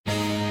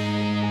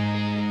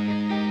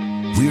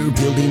We're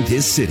building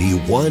this city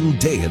one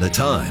day at a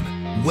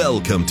time.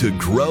 Welcome to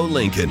Grow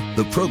Lincoln,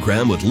 the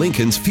program with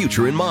Lincoln's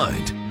future in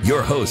mind.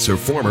 Your hosts are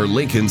former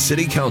Lincoln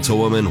City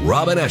Councilwoman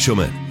Robin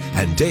Eshelman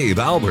and Dave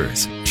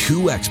Albers,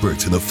 two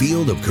experts in the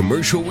field of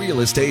commercial real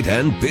estate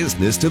and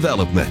business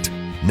development.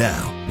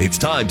 Now, it's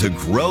time to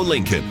Grow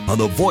Lincoln on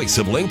the voice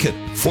of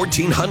Lincoln,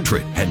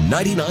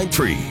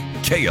 1499.3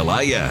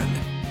 KLIN.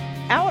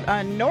 Out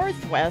on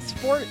Northwest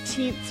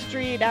 14th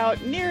Street,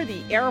 out near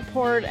the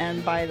airport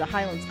and by the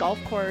Highlands Golf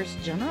Course,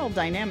 General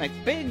Dynamics,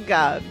 big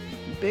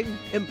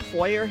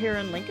employer here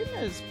in Lincoln,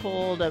 has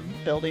pulled a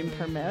building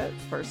permit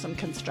for some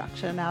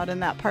construction out in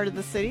that part of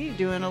the city,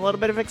 doing a little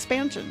bit of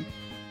expansion.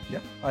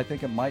 Yep, I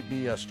think it might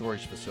be a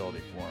storage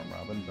facility for him,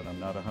 Robin, but I'm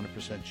not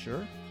 100%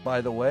 sure. By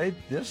the way,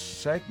 this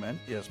segment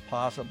is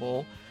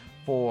possible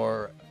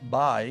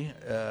by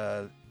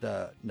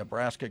the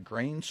Nebraska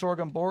Grain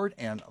Sorghum Board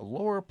and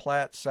Lower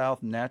Platte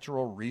South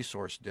Natural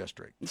Resource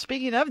District.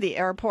 Speaking of the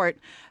airport,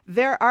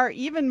 there are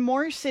even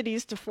more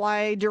cities to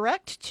fly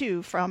direct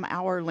to from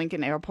our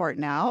Lincoln Airport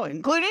now,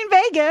 including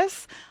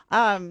Vegas.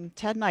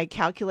 Ted and I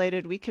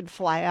calculated we could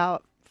fly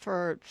out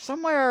for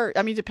somewhere,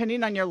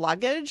 depending on your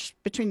luggage,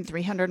 between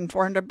 $300 and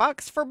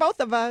 $400 for both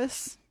of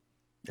us.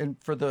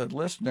 And for the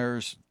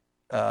listeners,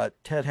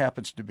 Ted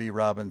happens to be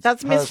Robin's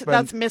husband.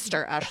 That's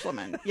Mr.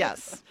 Eshelman,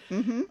 yes.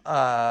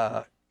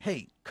 Mm-hmm.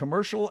 Hey,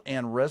 commercial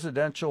and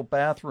residential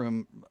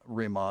bathroom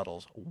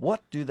remodels,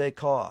 what do they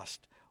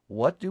cost?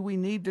 What do we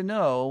need to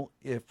know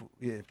if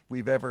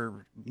we've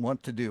ever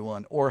want to do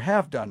one or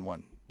have done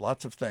one?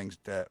 Lots of things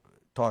to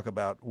talk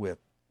about with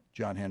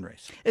John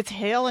Henrys. It's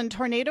hail and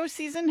tornado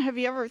season. Have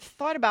you ever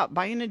thought about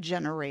buying a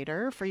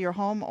generator for your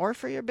home or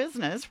for your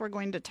business? We're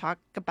going to talk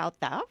about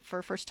that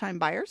for first-time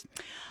buyers.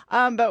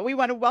 But we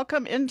want to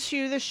welcome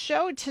into the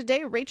show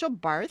today Rachel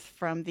Barth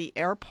from the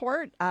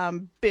airport.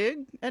 Big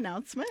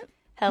announcement.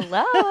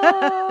 Hello.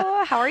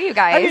 How are you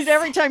guys?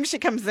 Every time she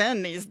comes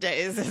in these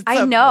days, it's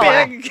I know.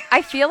 Big...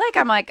 I feel like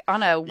I'm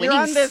on a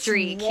winning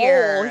streak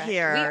here. We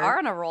are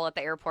on a roll at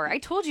the airport. I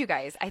told you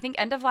guys, I think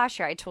end of last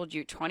year, I told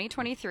you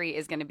 2023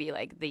 is going to be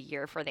like the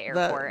year for the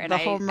airport. The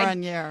home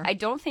run year. I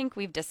don't think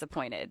we've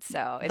disappointed.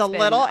 So it's the been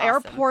little awesome.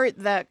 Airport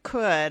that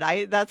could.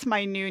 That's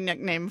my new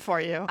nickname for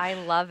you. I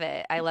love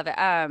it.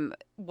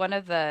 One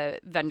of the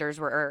vendors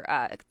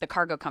the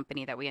cargo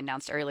company that we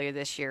announced earlier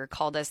this year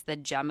called us the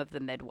gem of the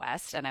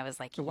Midwest. And I was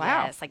like,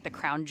 wow. Yes, like the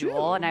crown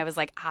jewel. Ooh. And I was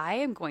like, I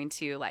am going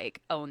to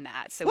own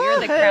that. So we're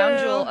the crown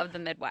jewel of the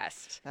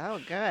Midwest.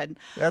 Oh, good.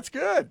 That's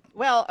good.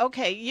 Well,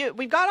 okay.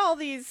 We've got all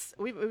these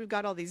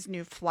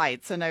new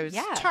flights. And I was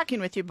talking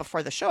with you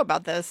before the show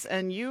about this.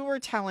 And you were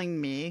telling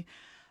me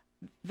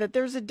that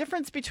there's a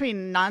difference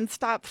between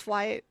nonstop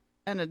flight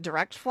and a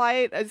direct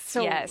flight.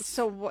 Explain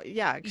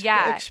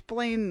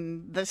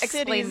the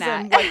cities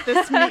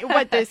that. And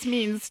what this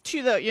means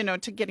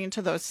to getting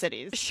to those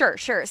cities. Sure.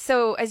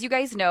 So as you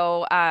guys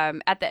know,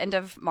 at the end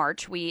of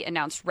March, we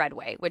announced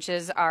Redway, which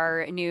is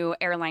our new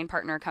airline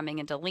partner coming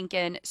into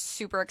Lincoln.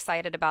 Super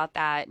excited about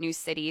that. New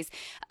cities.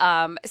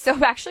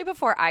 So actually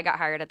before I got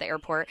hired at the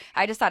airport,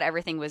 I just thought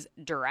everything was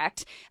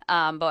direct.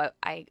 But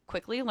I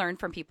quickly learned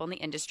from people in the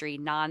industry,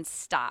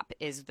 nonstop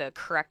is the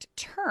correct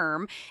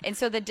term. And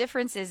so the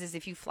difference is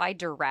if you fly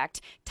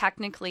direct,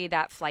 technically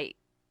that flight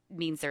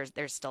means there's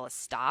still a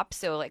stop.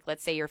 So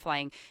let's say you're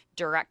flying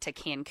direct to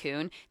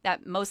Cancun,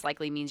 that most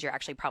likely means you're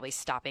actually probably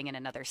stopping in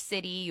another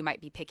city. You might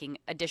be picking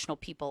additional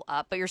people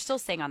up, but you're still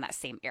staying on that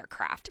same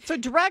aircraft. So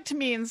direct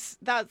means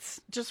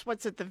that's just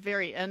what's at the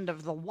very end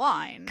of the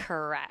line.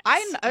 Correct.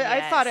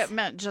 I thought it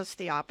meant just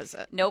the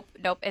opposite. Nope.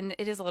 And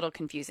it is a little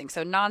confusing.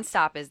 So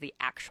nonstop is the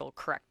actual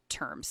correct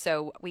term.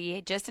 So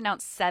we just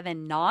announced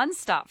 7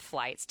 nonstop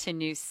flights to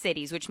new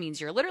cities, which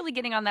means you're literally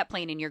getting on that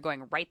plane and you're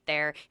going right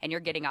there and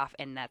you're getting off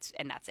and that's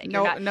it.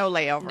 No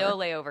layover. No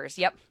layovers.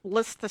 Yep.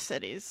 List the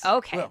cities.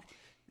 Okay. Well,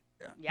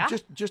 yeah.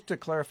 Just to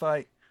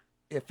clarify,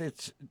 if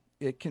it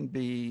can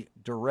be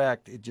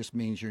direct, it just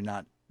means you're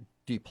not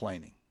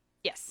deplaning.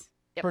 Yes.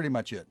 Yep. Pretty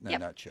much it in a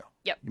nutshell.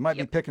 Yep. You might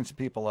be picking some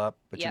people up,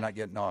 but Yep. you're not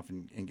getting off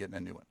and getting a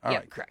new one. All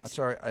right. Correct.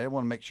 Sorry, I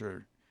want to make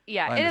sure.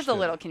 Yeah, it is a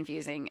little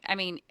confusing.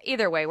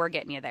 Either way, we're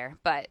getting you there,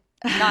 but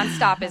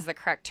nonstop is the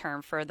correct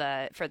term for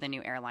the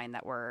new airline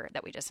that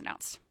we just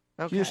announced.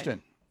 Okay.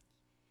 Houston.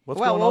 What's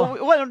going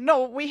on? Well,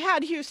 no, we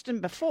had Houston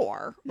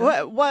before.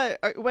 Yeah.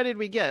 What did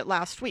we get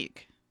last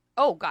week?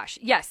 Oh, gosh.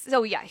 Yes.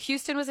 So,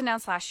 Houston was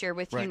announced last year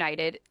with right.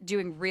 United,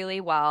 doing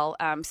really well.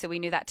 So we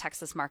knew that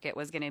Texas market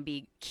was going to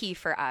be key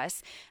for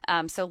us.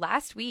 So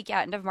last week,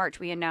 end of March,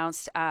 we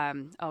announced,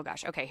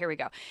 okay, here we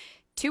go.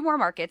 2 more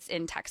markets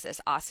in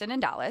Texas, Austin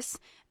and Dallas.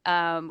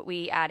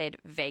 We added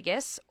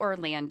Vegas,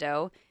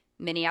 Orlando,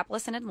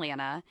 Minneapolis and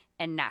Atlanta,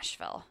 and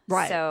Nashville.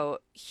 Right. So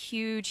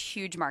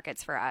huge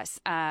markets for us.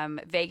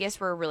 Vegas,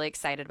 we're really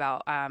excited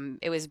about.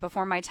 It was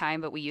before my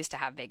time, but we used to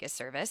have Vegas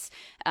service.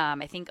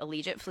 I think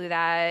Allegiant flew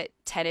that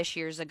 10-ish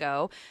years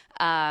ago.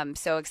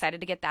 So excited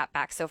to get that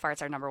back. So far,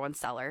 it's our number one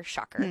seller.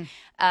 Shocker.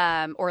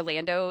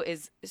 Orlando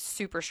is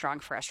super strong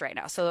for us right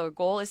now. So the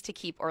goal is to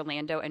keep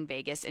Orlando and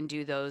Vegas and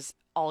do those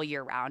all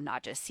year round,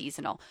 not just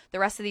seasonal. The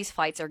rest of these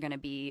flights are going to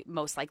be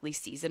most likely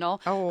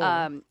seasonal.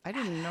 I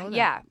didn't know that.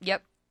 Yeah.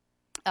 Yep.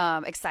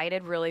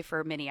 Excited really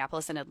for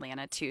Minneapolis and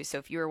Atlanta too. So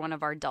if you were one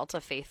of our Delta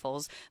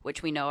faithfuls,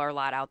 which we know are a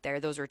lot out there,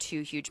 those were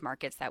two huge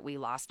markets that we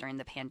lost during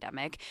the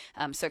pandemic.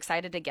 So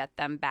excited to get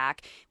them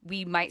back.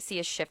 We might see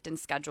a shift in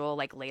schedule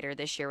like later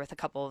this year with a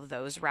couple of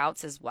those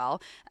routes as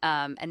well.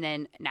 And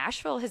then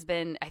Nashville has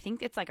been, I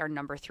think it's like our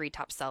number 3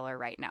 top seller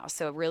right now.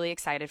 So really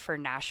excited for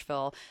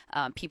Nashville.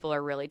 People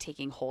are really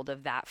taking hold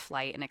of that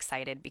flight and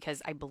excited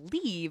because I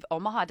believe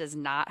Omaha does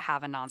not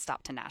have a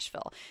nonstop to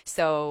Nashville.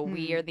 So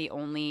we are the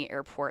only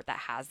airport that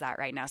has that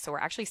right now. So we're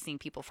actually seeing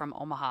people from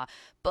Omaha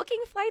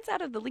booking flights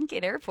out of the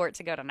Lincoln Airport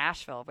to go to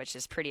Nashville, which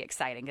is pretty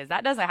exciting because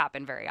that doesn't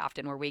happen very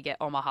often where we get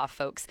Omaha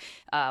folks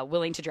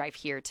willing to drive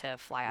here to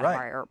fly out of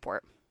our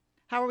airport.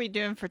 How are we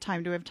doing for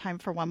time? Do we have time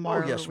for one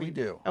more? Oh, yes, we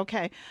do.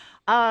 Okay.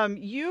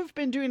 You've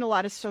been doing a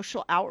lot of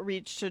social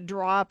outreach to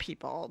draw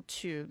people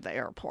to the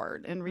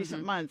airport in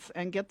recent months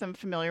and get them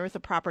familiar with the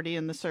property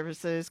and the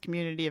services,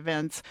 community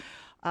events.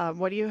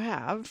 What do you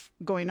have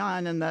going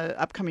on in the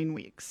upcoming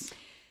weeks?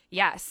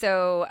 Yeah,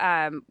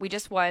 so we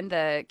just won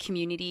the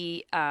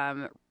Community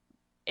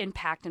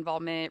Impact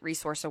Involvement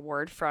Resource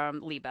Award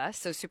from LIBA,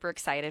 so super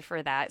excited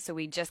for that. So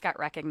we just got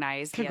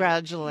recognized.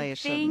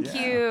 Congratulations. Thank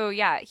you.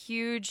 Yeah,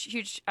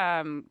 huge,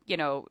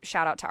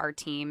 shout out to our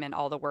team and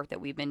all the work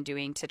that we've been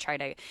doing to try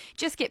to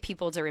just get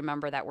people to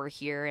remember that we're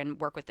here and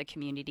work with the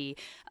community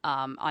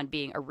on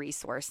being a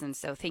resource. And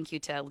so thank you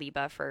to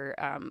LIBA for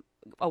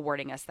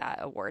awarding us that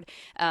award.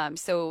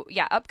 So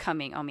yeah,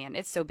 upcoming. Oh man,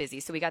 it's so busy.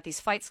 So we got these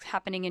flights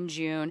happening in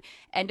June.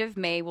 End of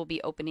May, we'll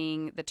be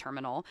opening the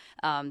terminal,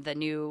 the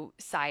new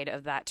side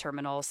of that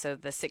terminal. So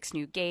the 6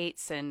 new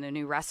gates and the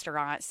new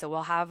restaurant. So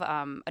we'll have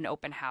an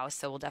open house.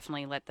 So we'll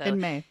definitely let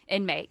the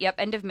in May. Yep,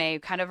 end of May,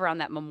 kind of around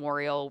that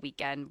Memorial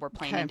weekend. We're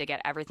planning to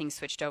get everything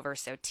switched over.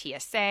 So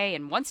TSA,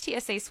 and once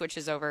TSA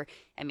switches over,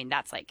 I mean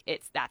that's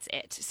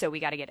it. So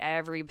we got to get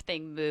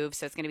everything moved.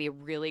 So it's going to be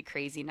really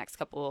crazy next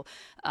couple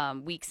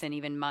weeks and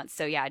even months.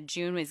 So yeah,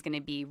 June is going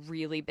to be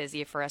really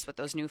busy for us with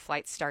those new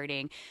flights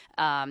starting.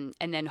 And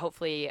then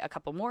hopefully a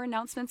couple more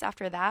announcements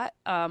after that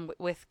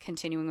with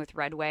continuing with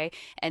Redway.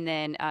 And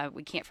then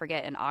we can't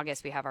forget in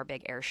August, we have our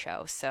big air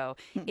show. So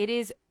it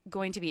is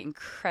going to be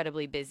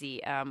incredibly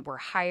busy. We're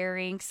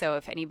hiring. So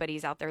if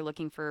anybody's out there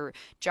looking for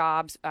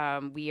jobs,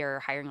 we are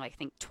hiring I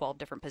think 12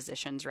 different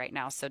positions right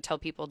now. So tell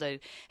people to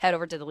head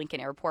over to the Lincoln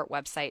Airport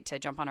website to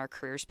jump on our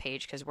careers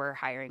page because we're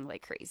hiring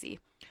like crazy.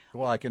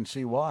 Well, I can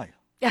see why.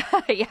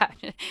 Yeah,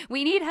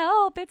 we need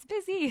help. It's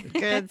busy.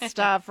 Good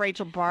stuff.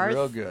 Rachel Barth,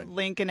 Real good.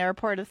 Lincoln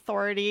Airport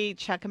Authority.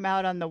 Check them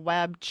out on the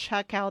web.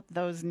 Check out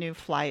those new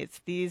flights.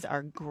 These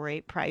are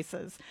great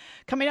prices.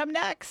 Coming up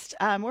next,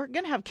 we're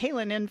going to have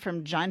Kaylin in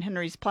from John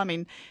Henry's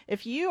Plumbing.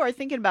 If you are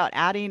thinking about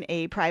adding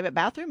a private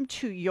bathroom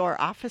to your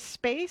office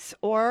space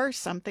or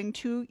something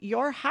to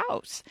your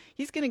house,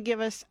 he's going to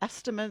give us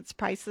estimates,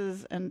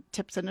 prices, and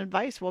tips and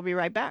advice. We'll be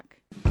right back.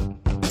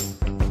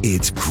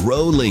 It's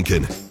Grow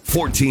Lincoln,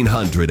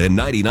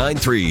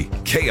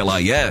 1499.3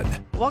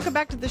 KLIN. Welcome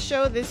back to the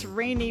show this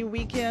rainy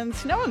weekend.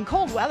 Snow and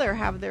cold weather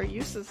have their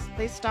uses.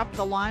 They stop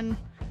the lawn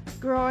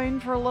growing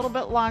for a little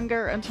bit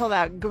longer until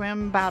that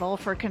grim battle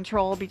for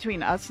control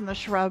between us and the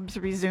shrubs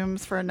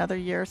resumes for another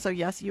year. So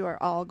yes, you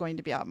are all going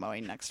to be out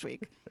mowing next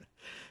week.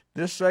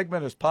 This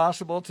segment is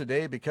possible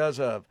today because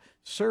of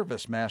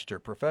Service Master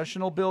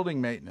Professional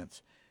Building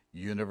Maintenance,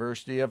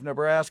 University of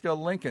Nebraska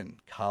Lincoln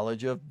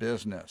College of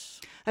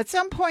Business. At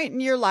some point in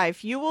your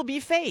life, you will be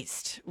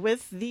faced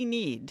with the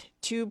need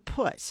to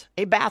put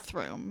a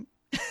bathroom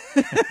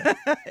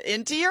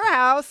into your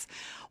house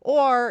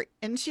or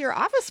into your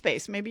office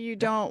space. Maybe you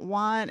don't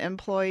want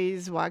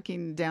employees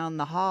walking down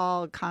the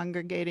hall,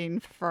 congregating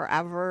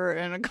forever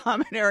in a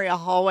common area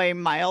hallway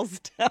miles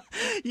down.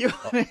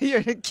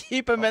 You're to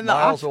keep them in the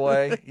miles office.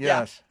 Away,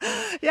 yes.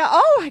 Yeah.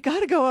 Oh, I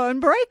got to go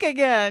on break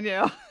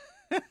again,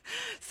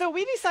 So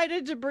we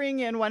decided to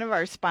bring in one of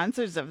our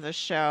sponsors of the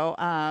show.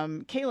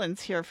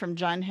 Kaylin's here from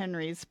John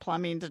Henry's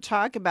Plumbing to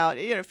talk about,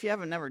 if you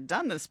haven't never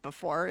done this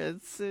before,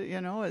 it's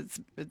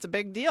a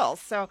big deal.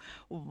 So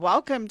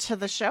welcome to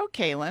the show,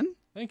 Kaylin.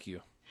 Thank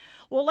you.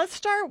 Well, let's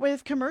start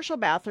with commercial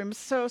bathrooms.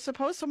 So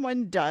suppose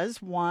someone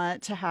does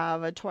want to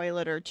have a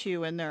toilet or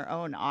two in their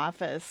own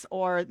office,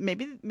 or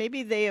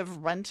maybe they have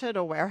rented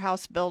a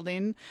warehouse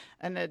building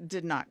and it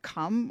did not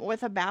come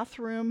with a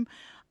bathroom.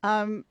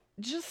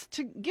 Just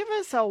to give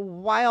us a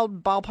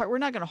wild ballpark, we're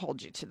not going to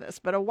hold you to this,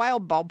 but a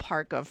wild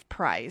ballpark of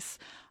price.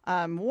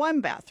 One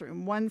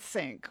bathroom, one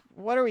sink.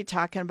 What are we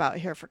talking about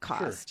here for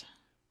cost?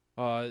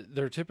 Sure.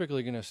 They're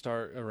typically going to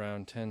start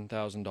around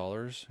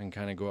 $10,000 and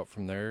kind of go up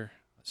from there.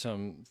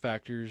 some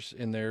factors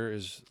in there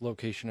is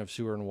location of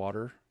sewer and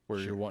water where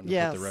you're wanting to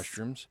Yes. put the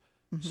restrooms.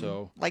 Mhm.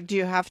 So, like, do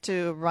you have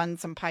to run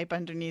some pipe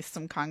underneath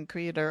some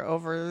concrete or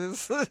over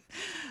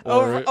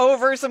Or-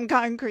 over some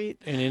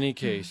concrete? in any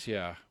case,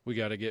 yeah, we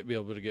got to be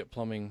able to get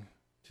plumbing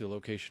to the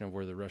location of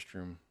where the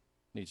restroom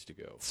needs to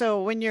go.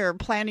 So when you're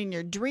planning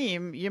your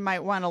dream, you might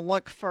want to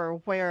look for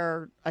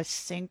where a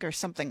sink or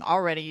something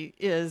already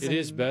is. It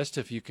is best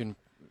if you can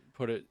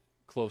put it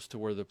close to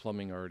where the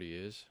plumbing already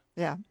is.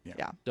 Yeah.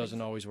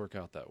 Doesn't always work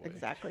out that way.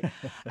 Exactly.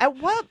 At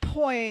what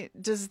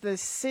point does the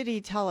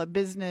city tell a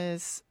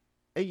business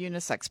a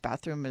unisex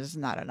bathroom is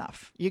not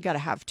enough? You got to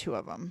have two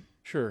of them.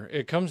 Sure.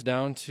 It comes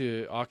down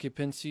to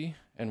occupancy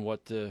and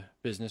what the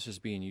business is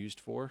being used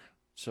for.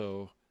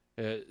 So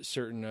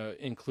certain,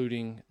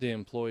 including the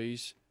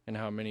employees and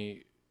how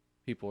many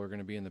people are going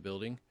to be in the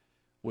building,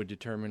 would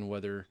determine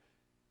whether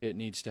it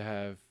needs to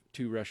have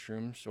two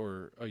restrooms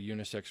or a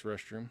unisex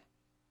restroom.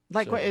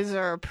 Like, So- what is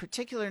there a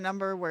particular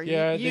number where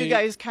Yeah, you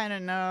guys kind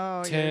of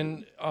know?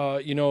 10,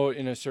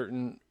 in a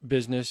certain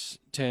business,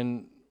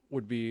 10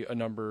 would be a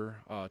number,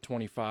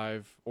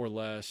 25 or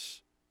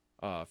less,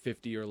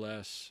 50 or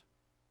less.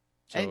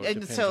 So it And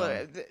depends so,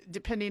 on-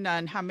 depending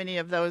on how many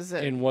of those,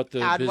 and what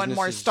the add one business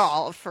more is-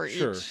 stall for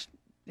Sure. each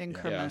Yeah.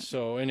 increment.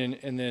 So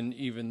and then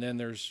even then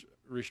there's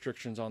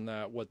restrictions on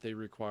that, what they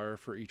require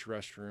for each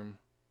restroom,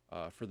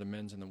 for the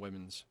men's and the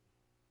women's.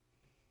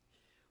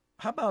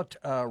 How about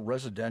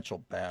residential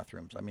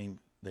bathrooms? I mean,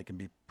 they can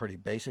be pretty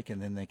basic,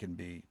 and then they can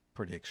be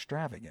pretty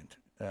extravagant.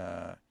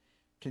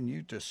 Can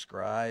you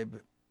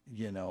describe,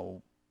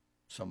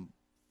 some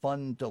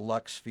fun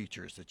deluxe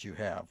features that you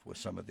have with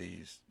some of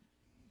these?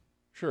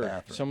 Sure.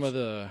 Bathrooms. Some of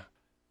the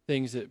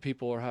things that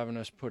people are having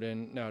us put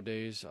in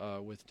nowadays,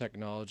 with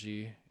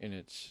technology and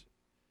its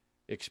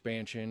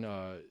expansion,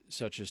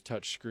 such as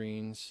touch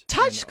screens.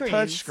 Touch screens.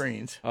 Touch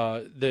screens.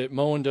 The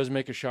Moen does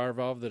make a shower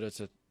valve that's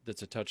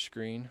a touch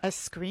screen. A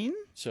screen?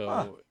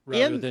 So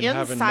rather than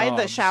having inside the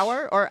knobs-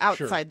 shower or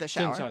Sure, outside the it's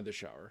shower? inside the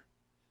shower.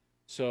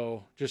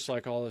 So just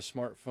like all the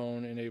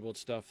smartphone enabled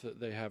stuff that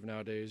they have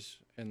nowadays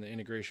and the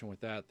integration with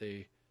that,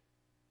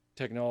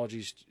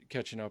 technology's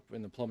catching up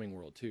in the plumbing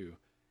world too.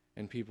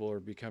 And people are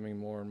becoming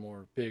more and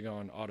more big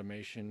on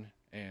automation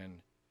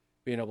and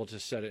being able to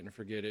set it and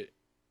forget it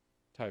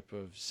type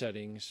of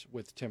settings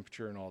with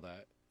temperature and all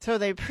that. So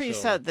they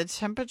preset the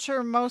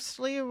temperature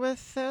mostly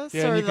with this,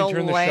 Yeah, or and you can the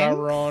turn the length?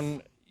 shower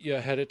on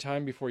ahead of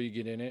time before you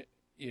get in it.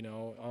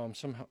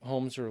 Some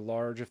homes are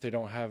large. If they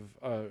don't have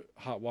a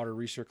hot water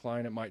recirc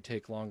line, it might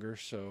take longer.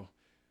 So,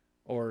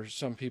 or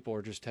some people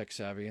are just tech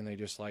savvy and they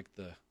just like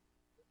the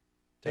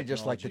They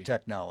just like the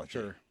technology.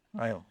 Sure.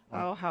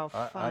 Oh, how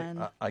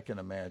fun. I can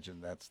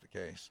imagine that's the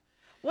case.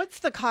 What's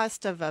the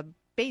cost of a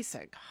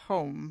basic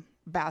home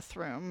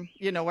bathroom?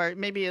 Where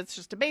maybe it's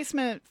just a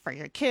basement for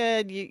your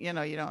kid. You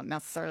don't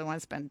necessarily want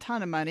to spend a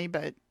ton of money,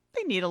 but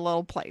they need a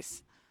little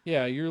place.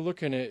 Yeah, you're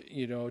looking at,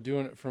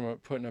 doing it from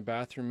putting a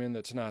bathroom in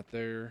that's not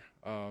there,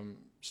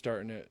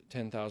 starting at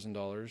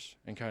 $10,000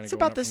 and kind of It's going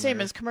about up the from same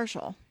there. as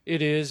commercial.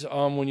 It is.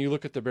 When you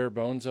look at the bare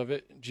bones of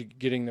it,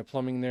 getting the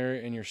plumbing there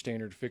and your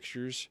standard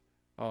fixtures,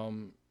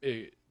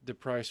 the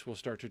price will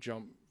start to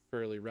jump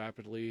fairly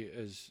rapidly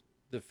as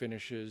the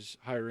finishes,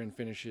 higher end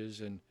finishes,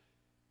 and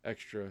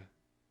extra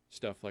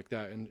stuff like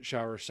that, and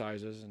shower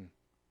sizes and.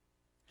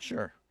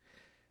 Sure.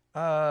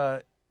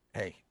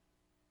 Hey,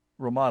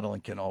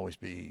 remodeling can always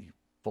be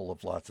full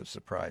of lots of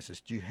surprises.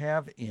 Do you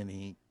have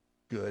any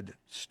good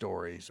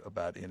stories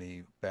about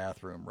any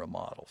bathroom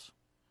remodels?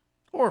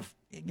 Or,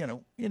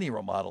 any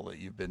remodel that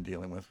you've been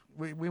dealing with?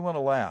 We want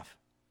to laugh.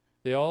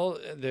 They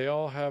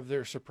all have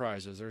their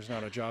surprises. There's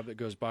not a job that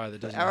goes by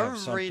that doesn't have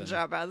something. Every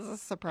job has a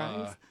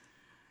surprise.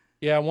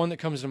 Yeah, one that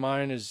comes to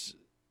mind is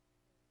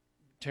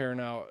tearing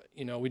out.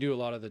 We do a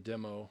lot of the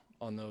demo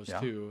on those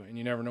too, and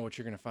you never know what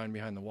you're going to find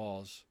behind the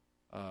walls.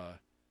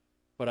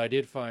 But I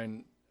did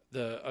find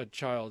a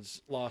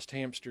child's lost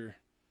hamster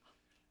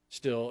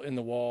still in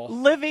the wall.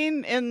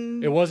 Living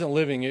in... It wasn't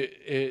living.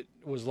 It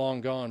was long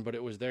gone, but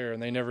it was there,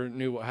 and they never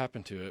knew what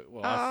happened to it.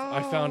 Well,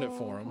 I found it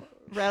for them.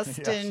 Rest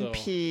in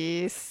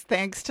peace.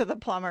 Thanks to the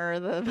plumber.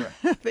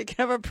 They can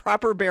have a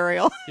proper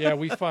burial. Yeah,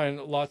 we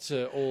find lots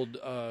of old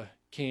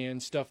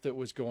canned stuff that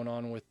was going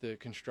on with the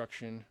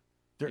construction.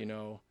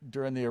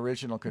 During the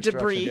original construction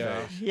Debris.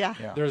 phase.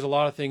 Yeah. There's a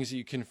lot of things that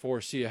you can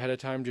foresee ahead of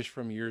time just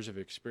from years of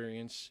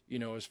experience,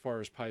 as far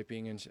as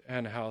piping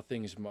and how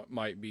things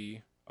might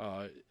be.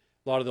 A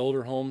lot of the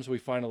older homes, we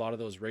find a lot of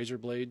those razor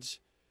blades,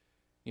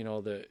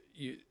 that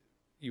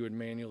you would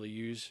manually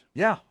use.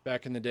 Yeah.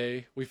 Back in the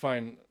day, we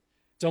find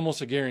it's almost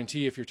a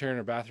guarantee if you're tearing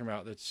a bathroom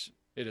out that's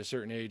at a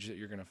certain age that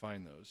you're going to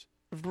find those.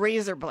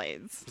 Razor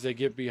blades. Because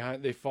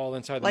they fall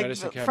inside the Like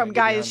medicine cabinet. from and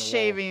get behind guys the wall.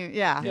 shaving.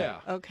 Yeah. Yeah.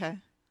 Okay.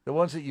 The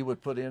ones that you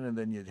would put in and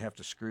then you'd have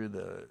to screw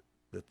the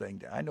thing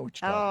down. I know what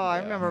you're Oh, talking about. I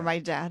remember my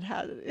dad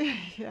had it.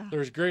 Yeah.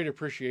 There's great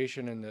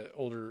appreciation in the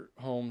older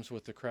homes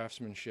with the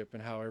craftsmanship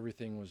and how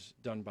everything was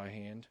done by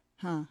hand.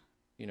 Huh.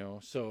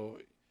 So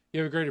you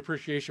have a great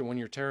appreciation when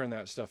you're tearing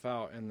that stuff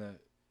out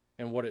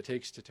and what it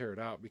takes to tear it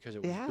out because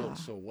it was built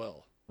so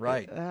well.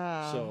 Right.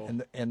 So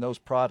And those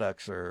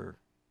products are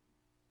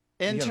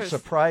Interesting.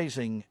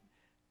 surprising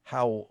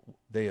how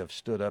they have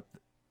stood up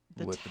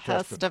The with the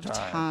test of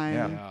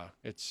time.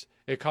 yeah,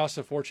 it costs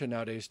a fortune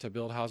nowadays to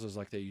build houses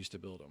like they used to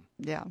build them,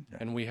 Yeah.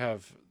 and we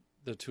have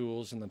the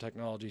tools and the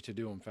technology to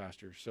do them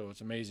faster. So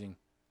it's amazing.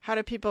 How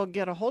do people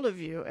get a hold of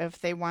you if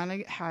they want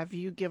to have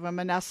you give them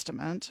an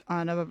estimate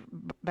on a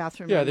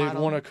bathroom Yeah, remodel? they'd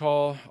want to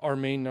call our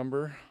main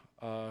number,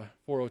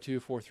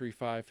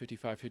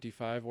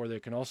 402-435-5555, or they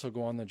can also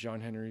go on the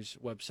John Henry's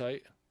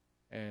website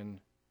and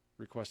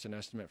request an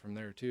estimate from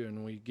there too.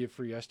 And we give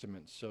free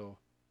estimates, so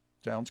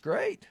Sounds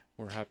great.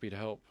 we're happy to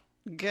help.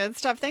 Good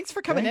stuff. Thanks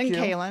for coming Thank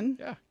in, you. Kaylin.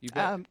 Yeah, you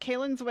bet.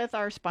 Kaylin's with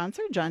our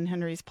sponsor, John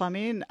Henry's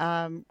Plumbing.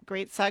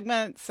 Great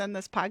segment. Send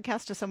this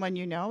podcast to someone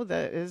you know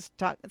that is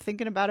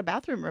thinking about a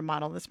bathroom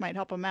remodel. This might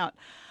help them out.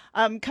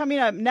 Coming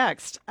up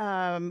next,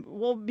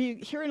 we'll be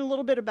hearing a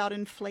little bit about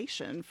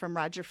inflation from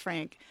Roger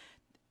Frank.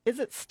 Is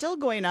it still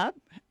going up?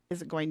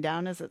 Is it going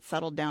down? Has it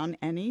settled down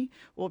any?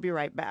 We'll be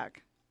right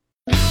back.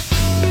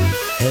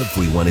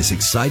 Everyone is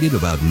excited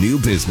about new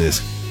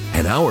business,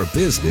 and our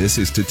business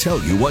is to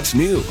tell you what's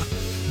new.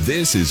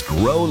 This is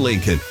Grow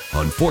Lincoln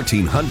on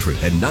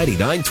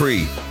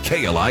 1499.3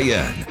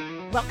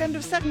 KLIN. Welcome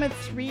to segment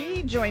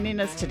 3. Joining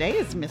us today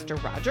is Mr.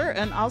 Roger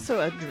and also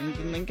a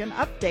Drinking Lincoln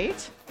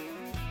update.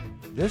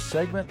 This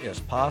segment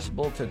is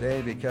possible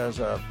today because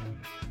of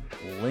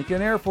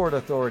Lincoln Airport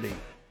Authority,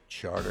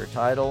 charter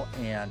title,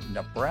 and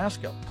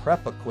Nebraska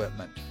prep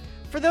equipment.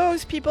 For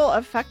those people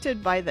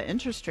affected by the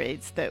interest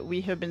rates that we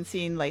have been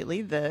seeing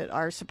lately that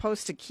are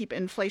supposed to keep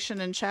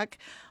inflation in check,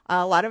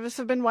 a lot of us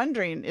have been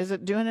wondering, is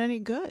it doing any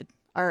good?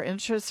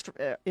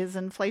 Is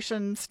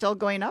inflation still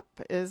going up?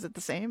 Is it the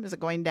same? Is it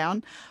going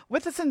down?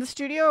 With us in the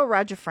studio,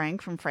 Roger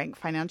Frank from Frank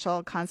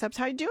Financial Concepts.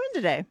 How are you doing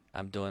today?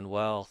 I'm doing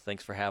well.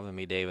 Thanks for having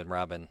me, Dave and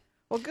Robin.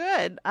 Well,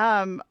 good.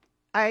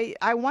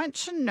 I want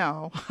to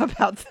know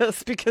about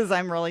this because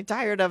I'm really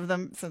tired of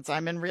them since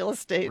I'm in real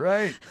estate.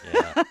 Right.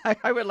 Yeah.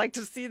 I would like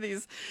to see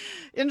these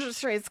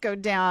interest rates go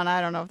down.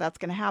 I don't know if that's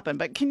going to happen,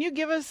 but can you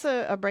give us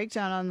a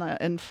breakdown on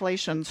the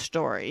inflation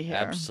story here?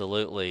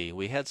 Absolutely.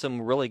 We had some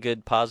really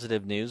good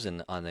positive news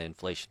on the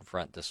inflation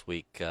front this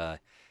week.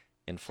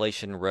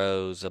 Inflation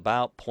rose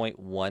about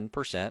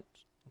 0.1%,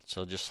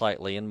 so just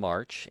slightly in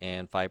March,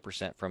 and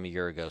 5% from a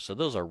year ago. So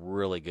those are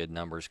really good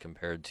numbers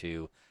compared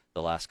to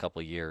the last couple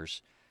of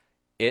years.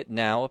 It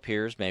now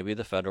appears maybe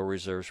the Federal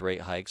Reserve's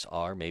rate hikes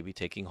are maybe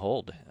taking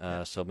hold.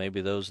 So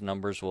maybe those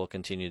numbers will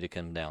continue to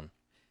come down.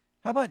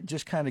 How about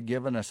just kind of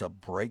giving us a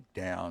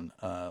breakdown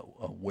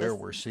of where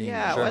we're seeing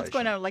Yeah, inflation? what's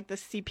going on, like the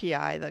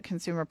CPI, the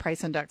Consumer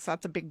Price Index,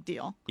 that's a big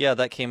deal. Yeah,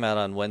 that came out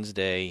on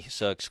Wednesday.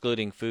 So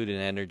excluding food and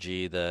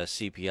energy, the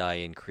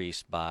CPI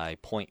increased by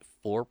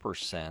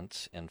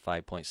 0.4% and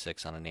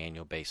 5.6% on an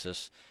annual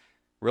basis.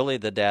 Really,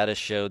 the data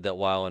showed that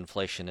while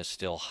inflation is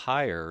still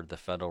higher, the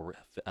Federal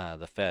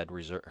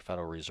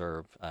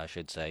Reserve,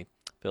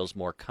 feels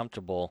more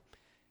comfortable,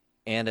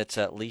 and it's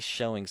at least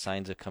showing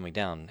signs of coming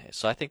down.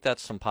 So I think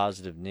that's some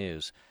positive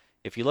news.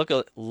 If you look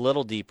a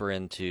little deeper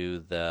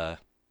into the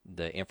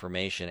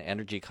information,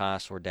 energy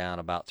costs were down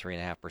about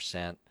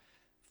 3.5%.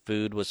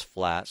 Food was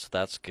flat, so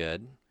that's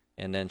good.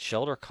 And then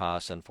shelter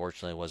costs,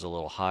 unfortunately, was a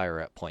little higher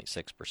at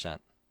 0.6%.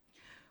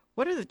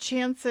 What are the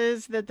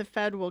chances that the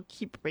Fed will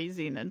keep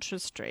raising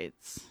interest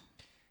rates?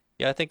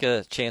 Yeah, I think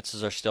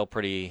chances are still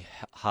pretty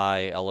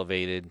high,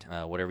 elevated,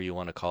 whatever you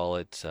want to call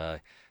it.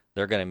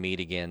 They're going to meet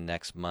again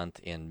next month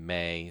in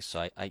May.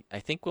 So I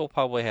think we'll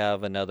probably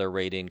have another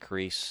rate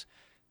increase.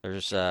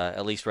 There's,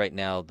 at least right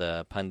now,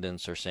 the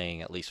pundits are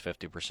saying at least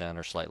 50%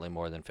 or slightly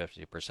more than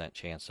 50%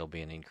 chance there'll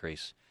be an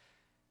increase.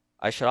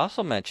 I should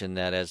also mention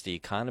that as the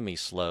economy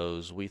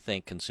slows, we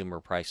think consumer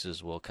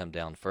prices will come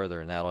down further,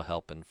 and that'll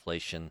help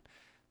inflation.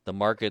 The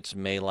markets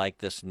may like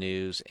this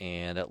news,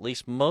 and at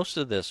least most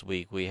of this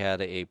week we had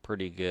a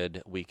pretty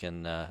good week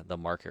in the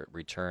market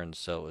returns,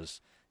 so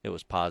it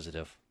was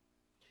positive.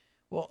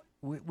 Well,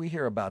 we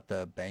hear about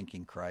the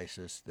banking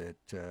crisis that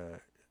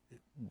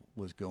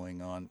was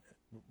going on.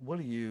 What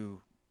are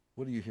you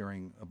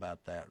hearing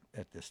about that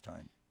at this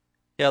time?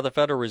 Yeah, the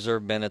Federal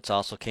Reserve minutes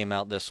also came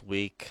out this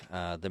week.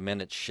 The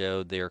minutes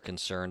showed they are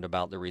concerned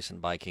about the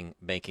recent banking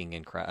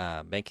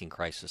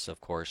crisis,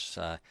 of course.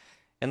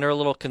 And they're a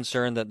little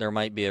concerned that there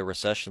might be a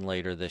recession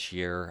later this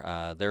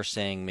year. They're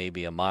saying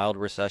maybe a mild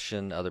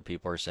recession. Other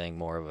people are saying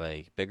more of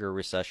a bigger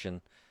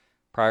recession.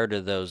 Prior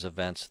to those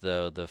events,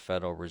 though, the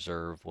Federal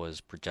Reserve was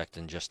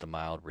projecting just a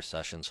mild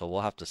recession. So we'll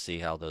have to see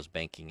how those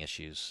banking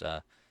issues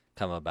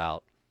come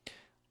about.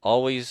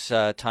 Always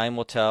time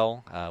will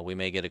tell. We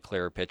may get a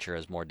clearer picture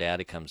as more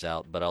data comes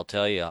out. But I'll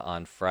tell you,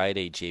 on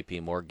Friday,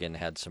 J.P. Morgan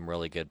had some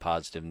really good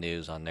positive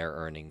news on their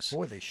earnings.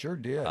 Boy, they sure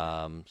did.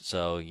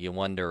 So you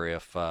wonder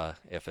if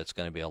it's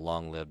going to be a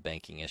long-lived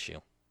banking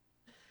issue.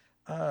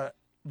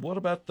 What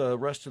about the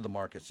rest of the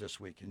markets this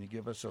week? Can you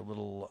give us a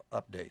little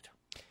update?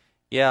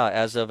 Yeah,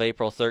 as of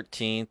April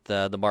 13th,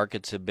 the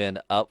markets have been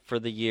up for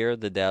the year.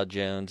 The Dow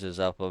Jones is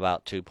up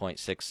about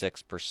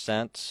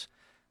 2.66%.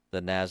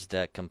 The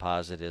NASDAQ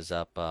composite is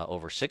up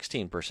over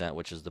 16%,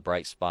 which is the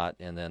bright spot,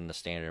 and then the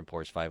Standard &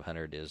 Poor's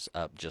 500 is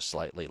up just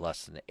slightly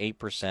less than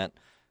 8%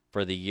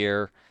 for the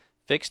year.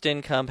 Fixed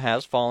income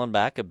has fallen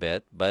back a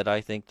bit, but I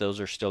think those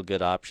are still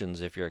good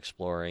options if you're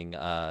exploring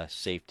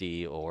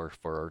safety or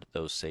for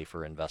those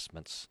safer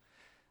investments.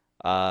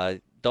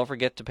 Don't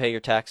forget to pay your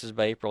taxes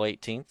by April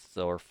 18th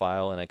or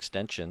file an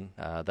extension.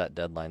 That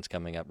deadline's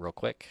coming up real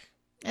quick.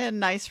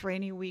 And nice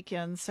rainy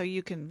weekend, so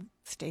you can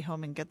stay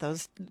home and get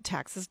those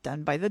taxes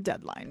done by the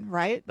deadline,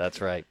 right? That's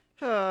right.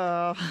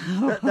 Oh.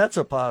 That's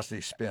a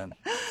positive spin.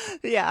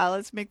 Yeah,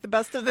 let's make the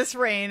best of this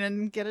rain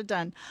and get it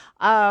done.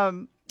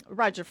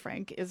 Roger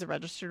Frank is a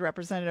registered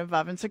representative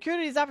of and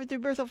securities offered through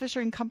Berthel Fisher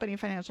and Company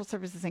Financial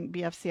Services Inc.,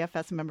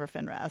 BFCFS, member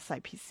FINRA,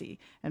 SIPC.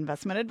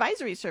 Investment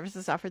advisory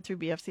services offered through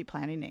BFC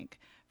Planning Inc.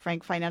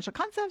 Frank Financial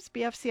Concepts,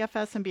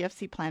 BFCFS, and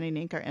BFC Planning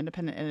Inc. are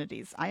independent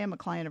entities. I am a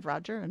client of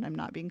Roger, and I'm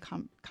not being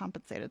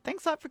compensated.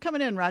 Thanks a lot for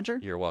coming in, Roger.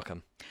 You're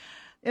welcome.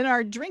 In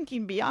our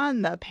Drinking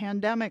Beyond the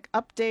Pandemic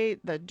update,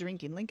 the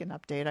Drinking Lincoln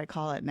update, I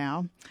call it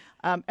now.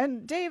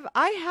 And Dave,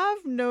 I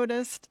have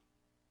noticed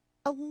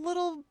a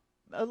little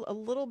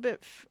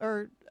bit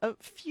or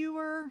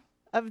fewer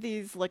of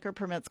these liquor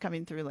permits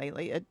coming through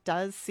lately. It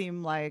does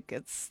seem like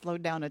it's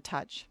slowed down a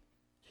touch.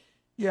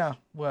 Yeah,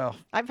 well,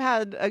 I've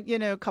had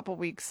a couple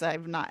weeks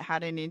I've not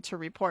had any to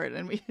report,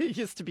 and it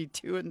used to be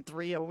 2 and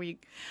 3 a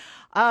week.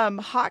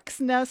 Hawks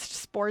Nest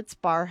Sports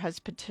Bar has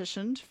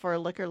petitioned for a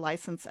liquor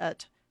license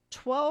at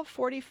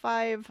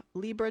 1245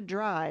 Libra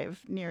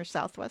Drive near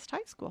Southwest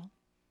High School.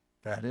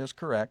 that is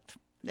correct.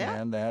 Yeah.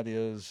 And that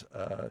is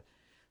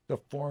the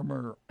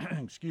former,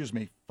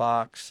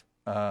 Fox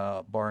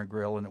Bar and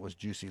Grill, and it was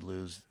Juicy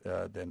Lou's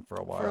then for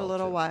a while. For a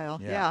little too.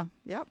 while, Yeah.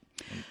 Yep.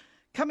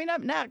 Coming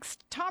up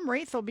next, Tom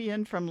Wraith will be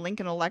in from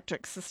Lincoln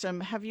Electric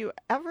System. Have you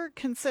ever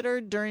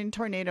considered during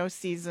tornado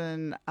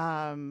season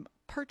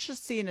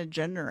purchasing a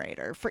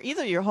generator for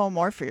either your home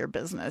or for your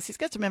business? He's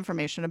got some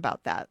information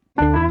about that.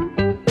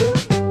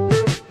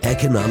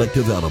 Economic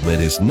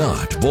development is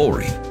not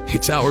boring.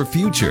 It's our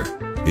future.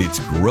 It's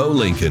Grow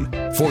Lincoln,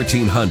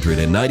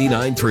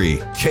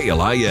 1499.3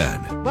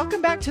 KLIN.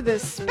 Welcome back to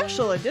this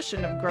special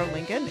edition of Grow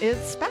Lincoln. It's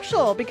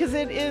special because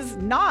it is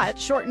not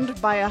shortened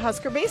by a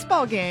Husker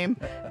baseball game,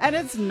 and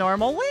it's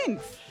normal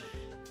length.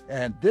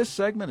 And this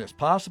segment is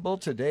possible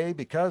today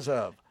because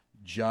of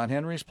John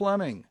Henry's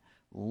Plumbing,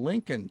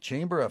 Lincoln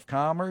Chamber of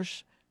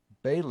Commerce,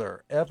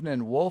 Baylor,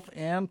 Evnen Wolf,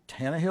 and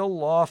Tannehill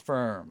Law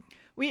Firm.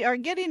 We are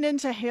getting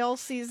into hail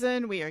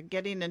season. We are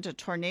getting into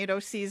tornado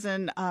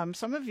season.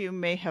 Some of you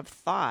may have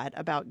thought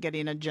about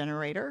getting a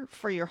generator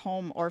for your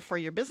home or for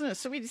your business.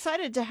 So we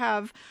decided to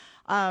have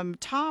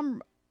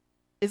Tom,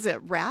 is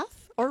it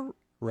Rath or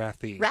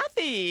Rathy?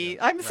 Rathy.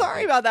 I'm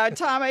sorry about that,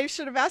 Tom. I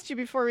should have asked you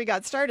before we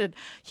got started.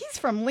 He's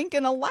from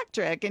Lincoln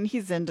Electric, and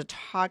he's in to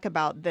talk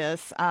about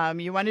this.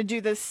 You want to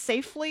do this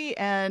safely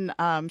and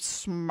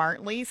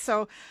smartly.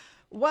 So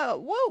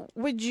what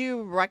would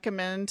you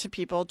recommend to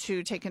people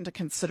to take into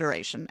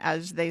consideration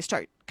as they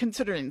start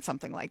considering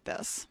something like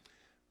this?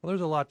 Well, there's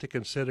a lot to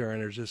consider,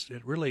 and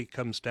it really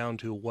comes down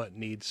to what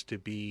needs to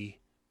be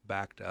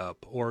backed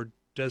up, or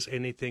does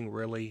anything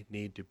really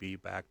need to be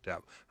backed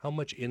up? How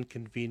much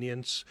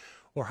inconvenience,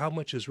 or how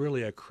much is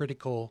really a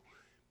critical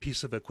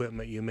piece of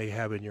equipment you may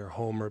have in your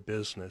home or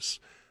business?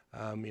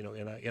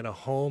 In a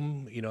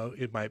home,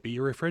 it might be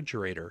your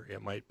refrigerator,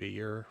 it might be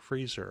your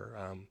freezer.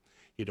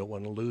 You don't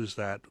want to lose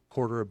that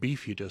quarter of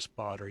beef you just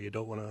bought, or you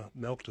don't want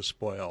milk to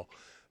spoil.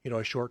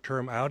 A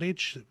short-term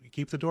outage,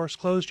 keep the doors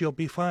closed, you'll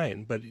be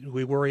fine. But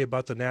we worry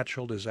about the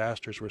natural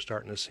disasters we're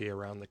starting to see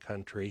around the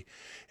country,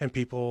 and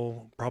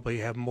people probably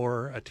have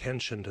more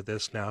attention to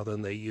this now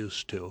than they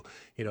used to.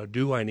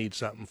 Do I need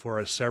something for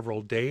a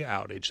several-day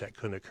outage that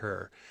could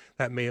occur?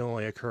 That may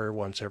only occur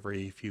once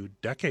every few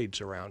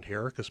decades around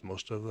here, because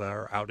most of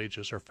our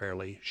outages are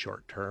fairly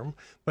short-term,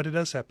 but it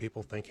does have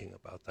people thinking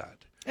about that.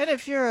 And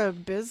if you're a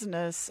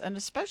business, and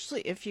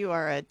especially if you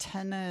are a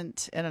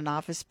tenant in an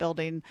office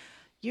building,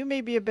 you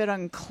may be a bit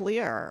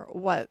unclear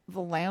what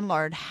the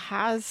landlord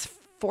has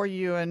for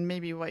you and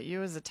maybe what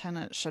you as a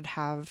tenant should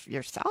have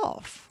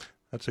yourself.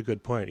 That's a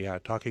good point. Yeah,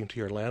 talking to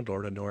your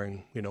landlord and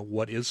knowing,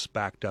 what is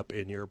backed up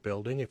in your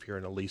building, if you're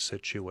in a lease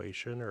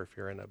situation or if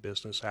you're in a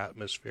business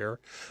atmosphere,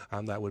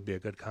 that would be a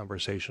good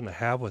conversation to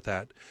have with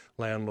that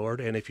landlord.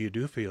 And if you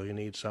do feel you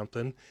need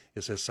something,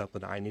 is this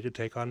something I need to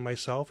take on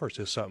myself, or is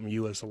this something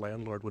you as the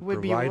landlord would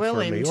provide for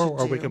me,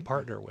 or we can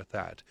partner with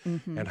that?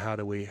 Mm-hmm. And how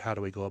do we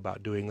go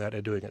about doing that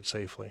and doing it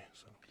safely?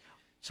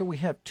 So we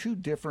have two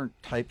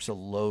different types of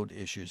load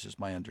issues, is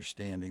my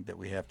understanding, that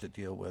we have to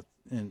deal with.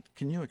 And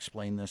can you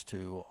explain this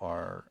to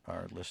our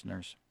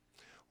listeners?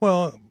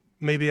 Well,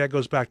 maybe that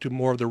goes back to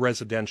more of the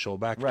residential,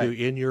 to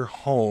in your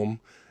home.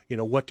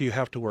 What do you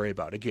have to worry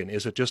about? Again,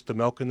 is it just the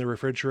milk in the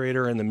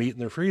refrigerator and the meat in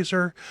the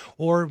freezer?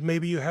 Or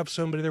maybe you have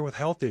somebody there with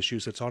health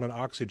issues that's on an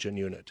oxygen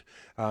unit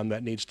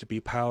that needs to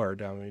be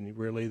powered. I mean,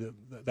 really,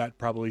 that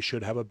probably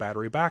should have a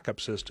battery backup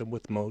system,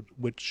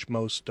 which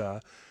most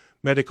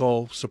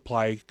medical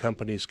supply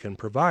companies can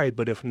provide.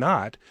 But if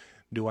not,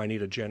 Do I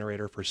need a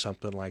generator for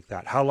something like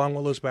that? How long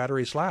will those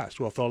batteries last?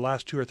 Well, if they'll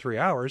last 2 or 3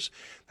 hours,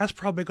 that's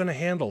probably going to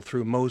handle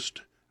through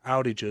most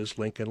outages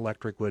Lincoln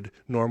Electric would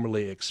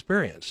normally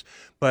experience.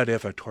 But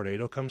if a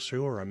tornado comes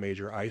through or a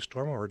major ice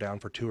storm or we're down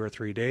for 2 or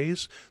 3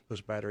 days, those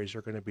batteries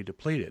are going to be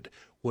depleted.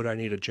 Would I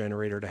need a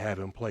generator to have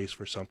in place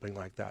for something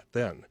like that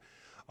then?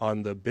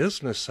 On the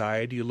business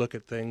side, you look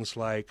at things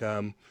like,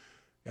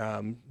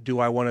 do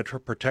I want to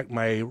protect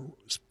my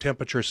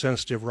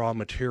temperature-sensitive raw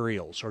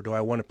materials, or do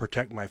I want to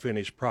protect my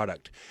finished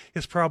product?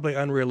 It's probably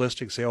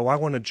unrealistic to say, I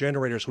want a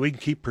generator so we can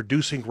keep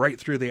producing right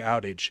through the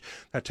outage.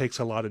 That takes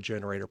a lot of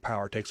generator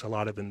power, takes a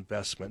lot of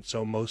investment,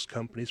 so most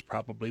companies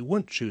probably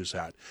wouldn't choose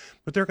that.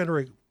 But they're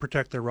going to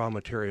protect their raw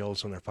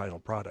materials and their final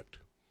product.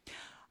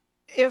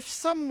 If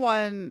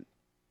someone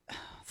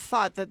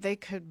thought that they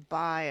could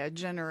buy a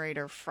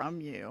generator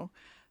from you,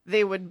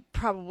 they would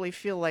probably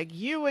feel like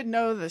you would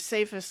know the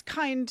safest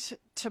kind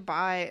to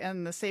buy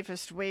and the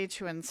safest way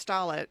to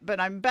install it.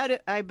 But I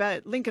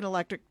bet Lincoln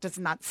Electric does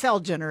not sell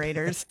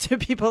generators to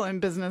people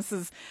and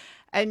businesses.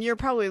 And you're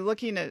probably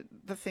looking at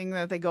the thing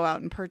that they go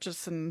out and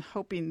purchase and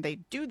hoping they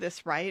do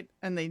this right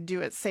and they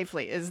do it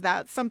safely. Is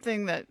that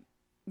something that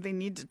they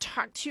need to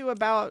talk to you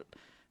about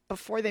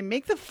before they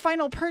make the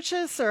final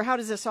purchase? Or how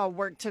does this all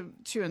work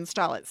to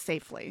install it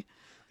safely?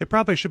 They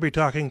probably should be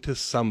talking to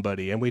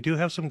somebody, and we do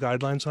have some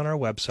guidelines on our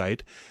website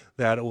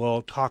that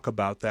will talk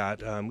about that,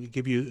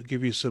 give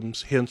you some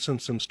hints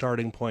and some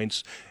starting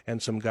points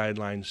and some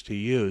guidelines to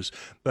use.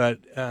 But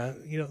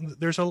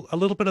there's a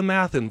little bit of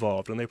math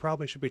involved, and they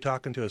probably should be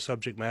talking to a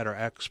subject matter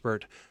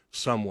expert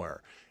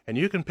somewhere. And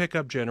you can pick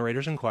up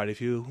generators in quite a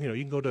few. You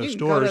can go to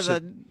stores.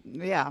 A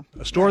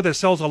store that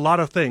sells a lot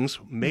of things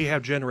may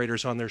have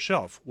generators on their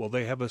shelf. Will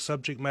they have a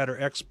subject matter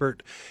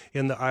expert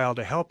in the aisle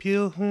to help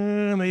you?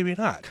 Maybe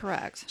not.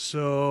 Correct.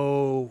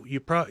 So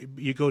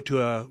you go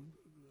to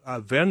a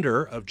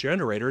vendor of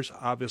generators.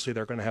 Obviously,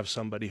 they're going to have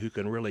somebody who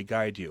can really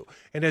guide you.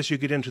 And as you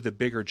get into the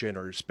bigger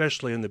generators,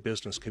 especially in the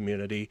business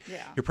community,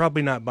 you're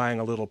probably not buying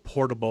a little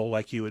portable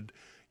like you would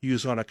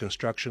use on a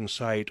construction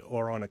site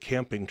or on a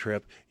camping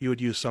trip. You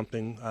would use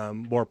something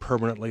more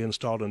permanently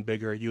installed and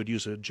bigger. You would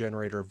use a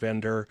generator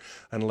vendor,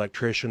 an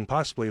electrician,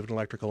 possibly even an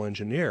electrical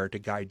engineer to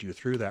guide you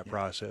through that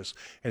process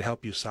and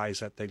help you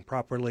size that thing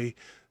properly,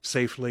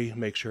 safely,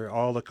 make sure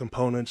all the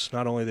components,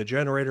 not only the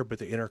generator, but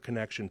the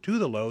interconnection to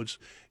the loads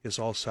is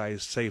all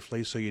sized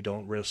safely so you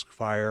don't risk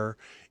fire,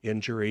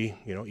 injury,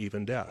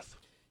 even death.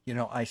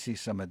 I see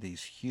some of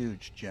these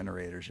huge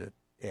generators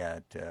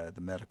at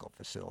the medical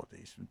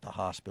facilities, the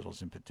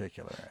hospitals in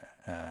particular,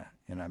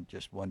 and I'm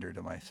just wondering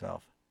to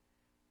myself,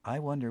 I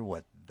wonder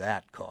what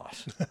that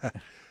costs.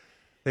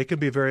 They can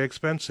be very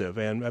expensive,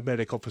 and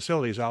medical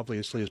facilities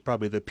obviously is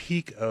probably the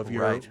peak of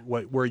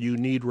where you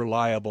need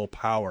reliable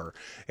power.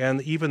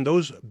 And even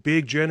those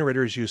big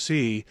generators you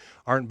see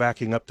aren't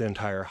backing up the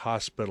entire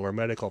hospital or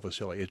medical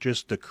facility. It's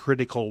just the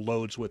critical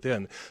loads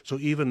within. So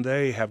even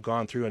they have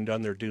gone through and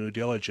done their due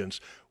diligence.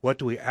 What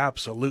do we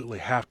absolutely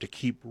have to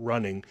keep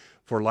running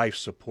for life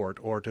support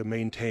or to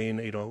maintain,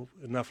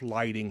 enough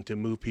lighting to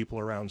move people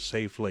around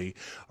safely,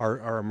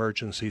 our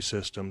emergency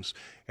systems,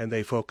 and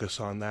they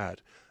focus on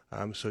that.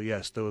 So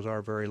yes, those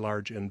are very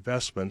large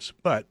investments,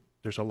 but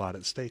there's a lot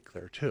at stake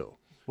there too.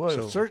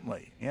 Well,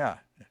 certainly, yeah.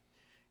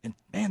 And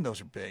man,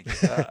 those are big.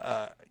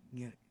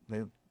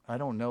 I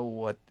don't know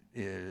what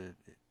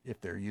if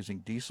they're using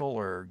diesel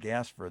or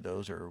gas for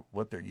those or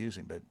what they're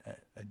using, but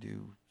I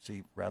do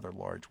see rather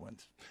large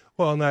ones.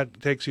 Well, and that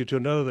takes you to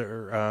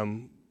another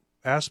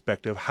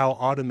aspect of how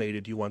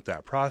automated you want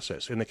that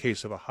process. In the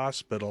case of a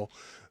hospital,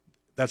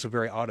 that's a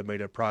very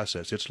automated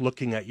process. It's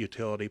looking at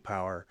utility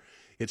power.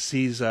 It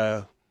sees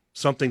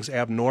something's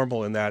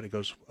abnormal in that. It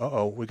goes,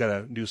 we got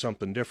to do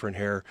something different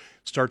here.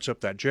 Starts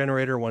up that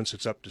generator. Once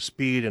it's up to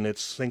speed and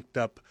it's synced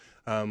up,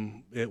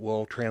 it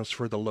will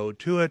transfer the load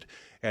to it,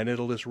 and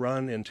it'll just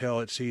run until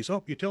it sees,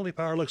 utility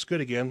power looks good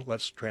again,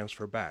 let's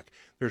transfer back.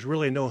 There's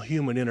really no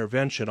human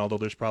intervention, although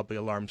there's probably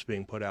alarms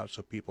being put out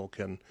so people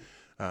can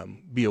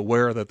be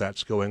aware that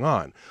that's going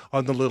on.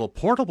 On the little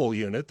portable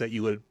unit that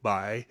you would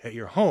buy at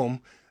your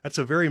home, that's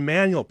a very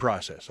manual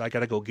process. I got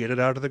to go get it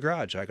out of the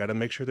garage. I got to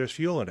make sure there's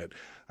fuel in it.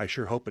 I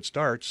sure hope it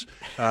starts.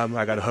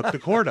 I got to hook the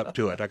cord up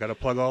to it. I got to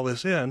plug all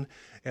this in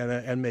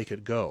and make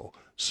it go.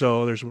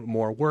 So there's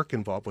more work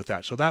involved with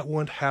that. So that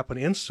wouldn't happen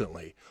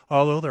instantly,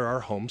 although there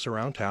are homes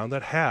around town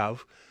that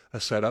have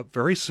a setup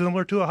very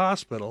similar to a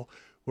hospital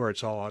where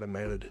it's all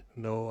automated.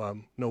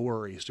 No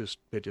worries.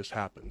 It just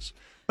happens.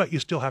 But you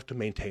still have to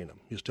maintain them.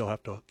 You still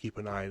have to keep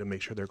an eye to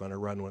make sure they're going to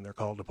run when they're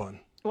called upon.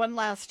 One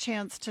last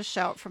chance to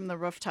shout from the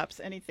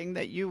rooftops anything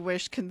that you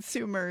wish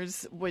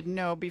consumers would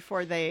know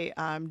before they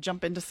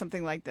jump into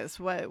something like this.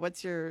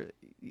 What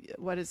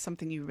is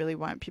something you really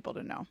want people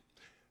to know?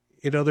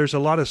 There's a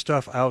lot of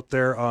stuff out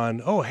there on,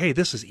 hey,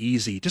 this is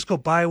easy. Just go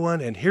buy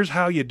one, and here's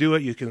how you do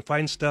it. You can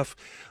find stuff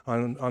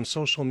on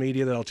social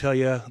media that'll tell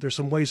you there's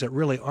some ways that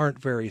really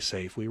aren't very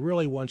safe. We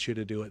really want you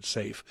to do it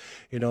safe.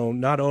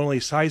 Not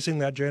only sizing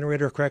that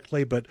generator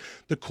correctly, but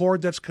the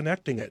cord that's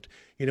connecting it.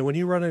 When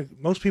you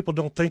most people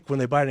don't think when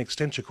they buy an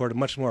extension cord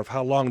much more of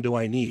how long do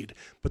I need,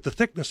 but the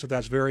thickness of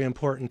that's very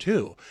important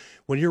too.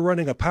 When you're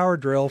running a power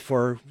drill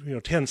for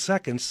 10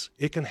 seconds,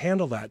 it can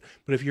handle that.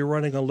 But if you're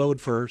running a load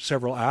for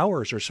several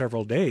hours or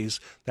several days,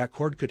 that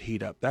cord could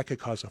heat up. That could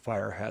cause a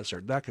fire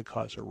hazard. That could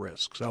cause a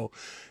risk. So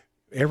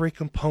every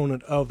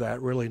component of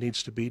that really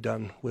needs to be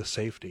done with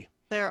safety.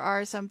 There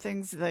are some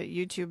things that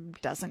YouTube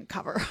doesn't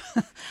cover.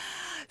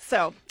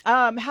 So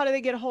how do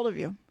they get a hold of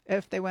you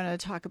if they want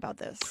to talk about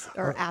this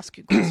or ask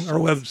you questions? Our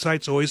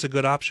website's always a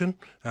good option.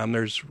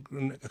 There's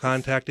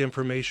contact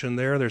information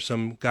there. There's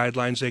some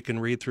guidelines they can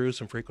read through,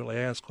 some frequently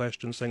asked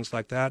questions, things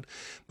like that.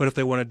 But if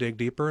they want to dig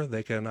deeper,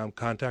 they can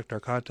contact our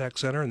contact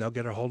center, and they'll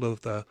get a hold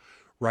of the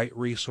right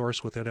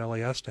resource within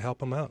LAS to help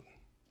them out.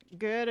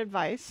 Good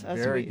advice.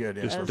 Very good.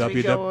 As Just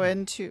we go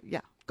into,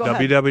 go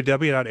ahead.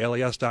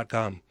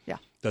 www.las.com. Yeah.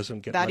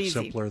 Doesn't get that much easy.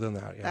 Simpler than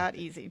that. Yeah. That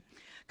easy.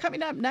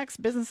 Coming up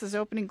next, businesses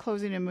opening,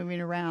 closing, and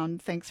moving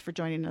around. Thanks for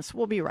joining us.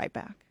 We'll be right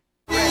back.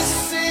 This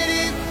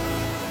city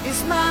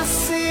is my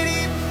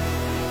city,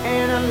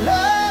 and I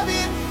love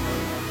it.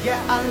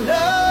 Yeah, I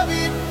love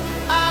it.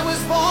 I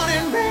was born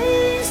and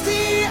raised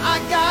here. I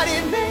got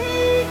it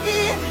made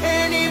here,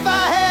 and if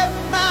I have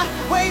my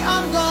way,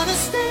 I'm gonna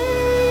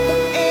stay.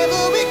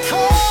 Wherever we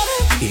call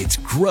it. It's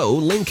Grow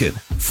Lincoln,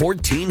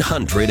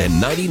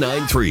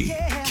 1499.3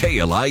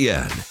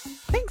 KLIN.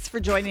 Thanks for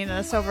joining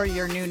us over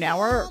your noon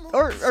hour,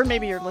 or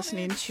maybe you're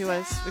listening to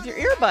us with your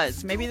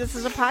earbuds. Maybe this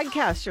is a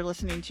podcast you're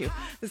listening to.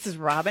 This is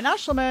Robin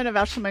Eshelman of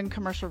Eshelman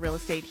Commercial Real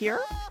Estate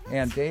here.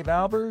 And Dave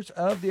Albers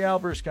of the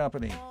Albers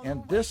Company.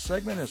 And this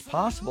segment is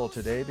possible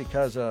today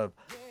because of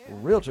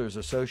Realtors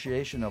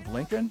Association of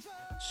Lincoln,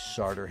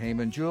 Sartor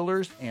Heyman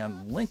Jewelers,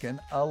 and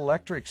Lincoln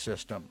Electric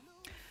System.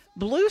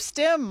 Blue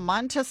Stem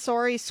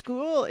Montessori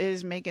School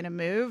is making a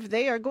move.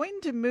 They are going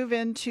to move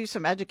into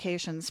some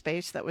education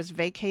space that was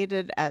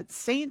vacated at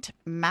St.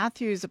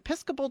 Matthew's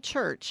Episcopal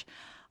Church.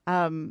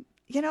 I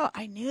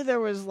knew there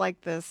was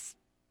like this.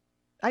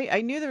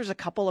 I knew there was a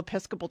couple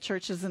Episcopal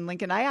churches in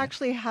Lincoln. I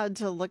actually had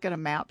to look at a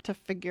map to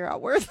figure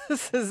out where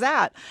this is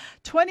at.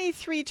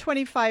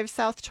 2325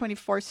 South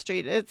 24th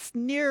Street. It's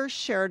near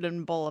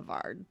Sheridan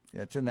Boulevard.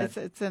 Yeah, it's in that.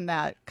 It's in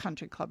that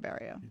country club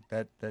area.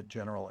 That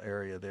general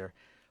area there.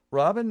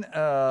 Robin,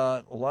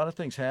 a lot of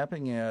things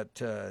happening at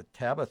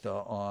Tabitha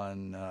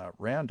on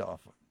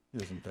Randolph,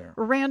 isn't there?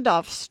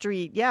 Randolph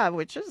Street, yeah,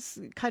 which is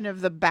kind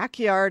of the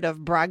backyard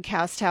of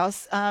Broadcast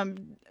House.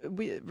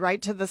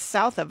 Right to the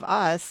south of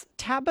us,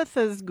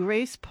 Tabitha's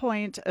Grace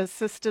Point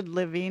Assisted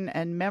Living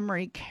and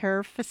Memory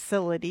Care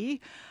Facility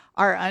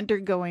are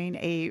undergoing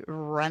a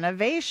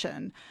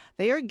renovation.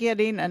 They are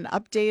getting an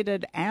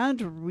updated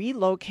and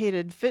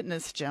relocated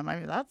fitness gym. I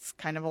mean, that's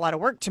kind of a lot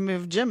of work to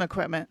move gym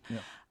equipment.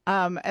 Yeah.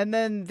 And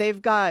then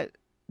they've got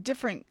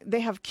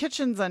they have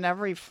kitchens on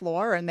every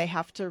floor, and they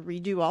have to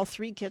redo all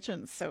 3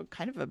 kitchens. So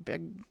kind of a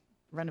big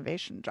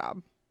renovation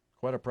job.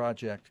 Quite a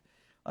project.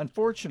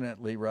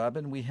 Unfortunately,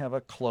 Robin, we have a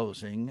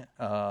closing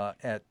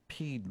at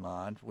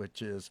Piedmont,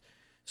 which is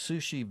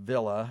Sushi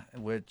Villa,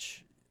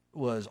 which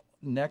was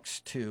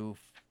next to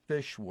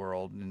Fish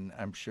World. And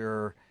I'm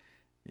sure,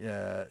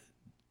 I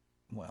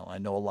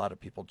know a lot of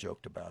people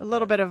joked about it. A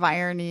little bit of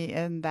irony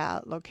in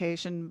that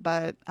location,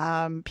 but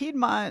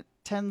Piedmont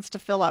tends to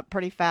fill up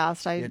pretty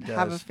fast. I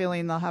have a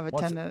feeling they'll have a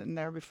tenant in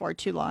there before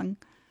too long.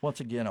 Once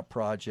again, a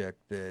project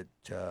that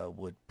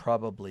would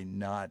probably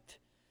not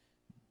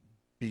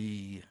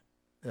be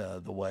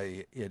the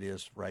way it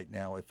is right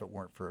now if it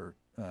weren't for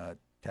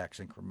tax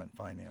increment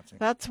financing.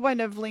 That's one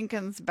of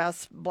Lincoln's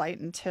best blight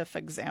and TIF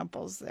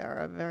examples there,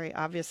 a very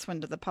obvious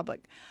one to the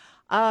public.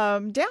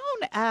 Down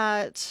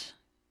at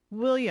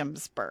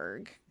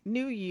Williamsburg,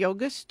 new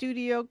yoga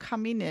studio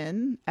coming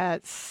in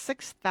at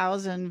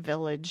 6000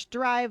 Village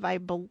Drive. I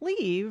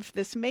believe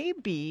this may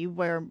be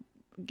where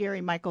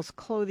Gary Michaels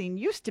Clothing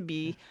used to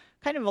be,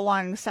 kind of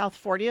along South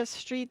 40th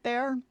Street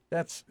there.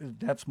 That's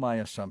my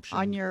assumption.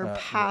 On your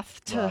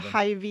path to Robin.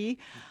 Hy-Vee.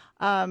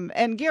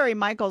 And Gary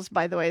Michaels,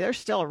 by the way, they're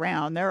still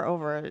around.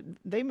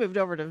 They moved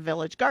over to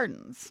Village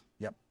Gardens.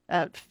 Yep.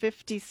 At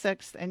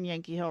 56th and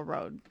Yankee Hill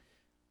Road.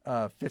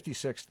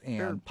 56th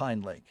and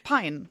Pine Lake.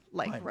 Pine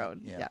Lake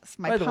Road, yeah. Yes.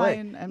 By the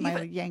Pine way, and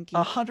my Yankee.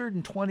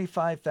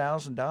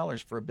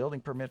 $125,000 for a building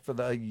permit for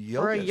the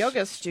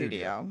yoga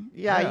studio.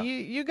 Yeah,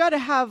 you got to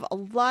have a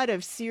lot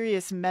of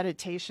serious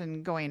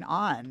meditation going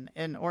on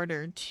in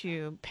order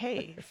to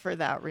pay for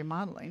that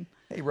remodeling.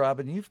 Hey,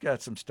 Robin, you've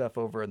got some stuff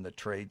over in the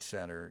Trade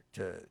Center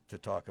to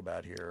talk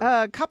about here.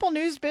 A couple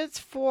news bits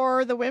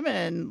for the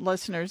women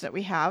listeners that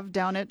we have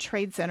down at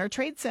Trade Center.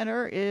 Trade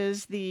Center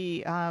is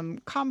the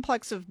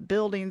complex of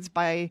buildings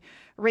by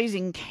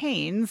Raising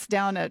Cane's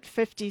down at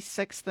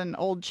 56th and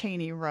Old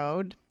Cheney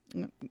Road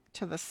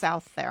to the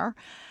south there.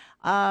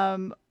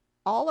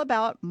 All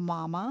About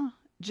Mama.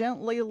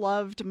 Gently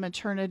Loved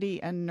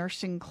Maternity and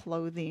Nursing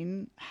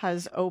Clothing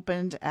has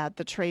opened at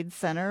the Trade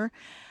Center.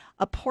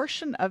 A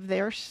portion of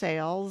their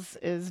sales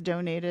is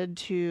donated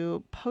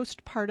to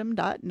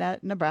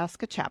postpartum.net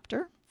Nebraska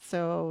chapter.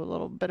 So a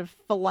little bit of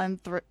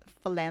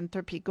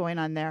philanthropy going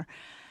on there.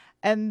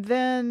 And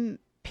then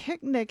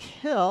Picnic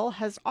Hill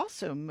has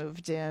also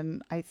moved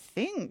in, I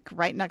think,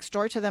 right next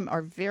door to them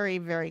or very,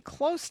 very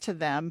close to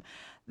them.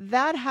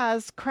 That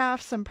has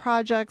crafts and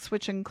projects,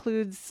 which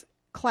includes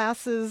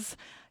classes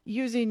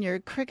using your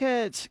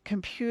Cricut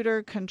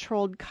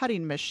computer-controlled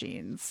cutting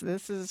machines.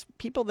 This is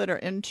people that are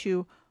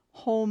into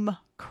home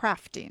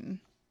crafting.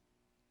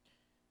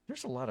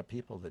 There's a lot of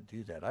people that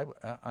do that.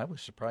 I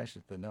was surprised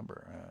at the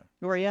number.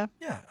 Were you?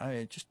 Yeah,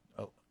 I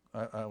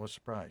was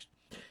surprised.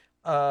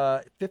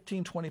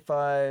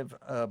 1525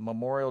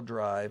 Memorial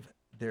Drive.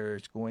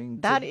 There's going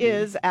to That be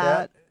is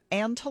at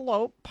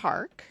Antelope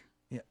Park,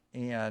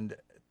 and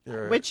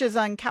which is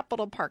on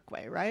Capitol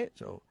Parkway, right?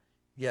 So,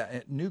 yeah,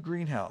 a new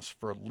greenhouse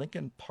for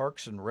Lincoln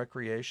Parks and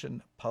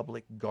Recreation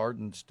Public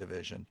Gardens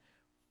Division,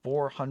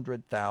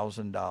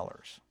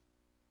 $400,000.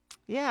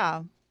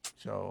 Yeah.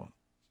 So,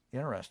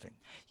 interesting.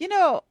 You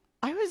know,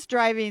 I was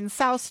driving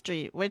South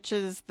Street, which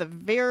is the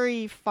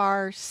very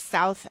far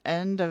south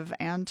end of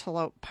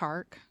Antelope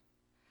Park.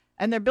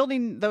 And they're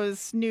building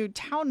those new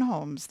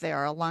townhomes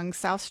there along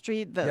South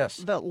Street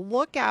that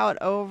look out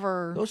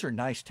over. Those are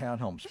nice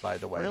townhomes, by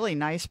the way. Really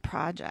nice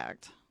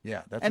project.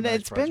 Yeah, that's and a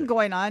nice it's project. been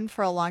going on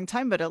for a long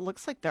time, but it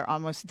looks like they're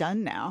almost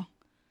done now.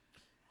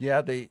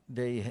 Yeah,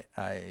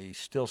 I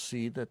still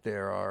see that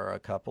there are a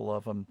couple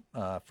of them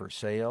for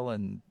sale,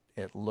 and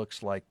it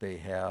looks like they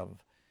have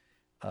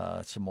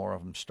some more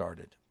of them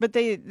started. But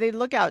they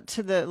look out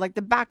to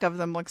the back of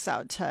them looks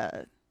out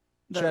to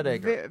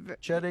the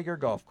Chet-Ager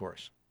Golf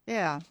Course.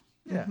 Yeah.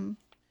 Yeah. Mm-hmm.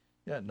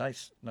 Yeah,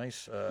 nice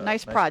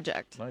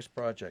project. Nice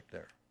project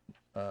there.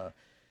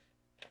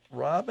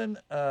 Robin,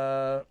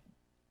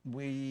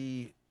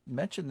 we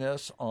mentioned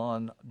this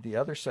on the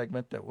other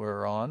segment that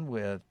we're on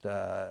with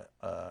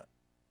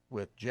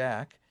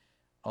Jack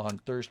on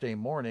Thursday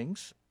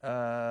mornings.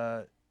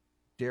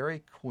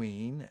 Dairy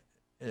Queen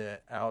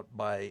out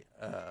by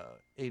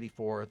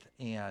 84th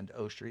and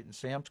O Street and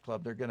Sam's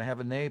Club, they're going to have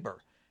a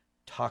neighbor.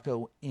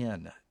 Taco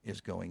Inn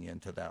is going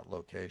into that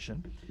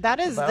location. That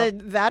is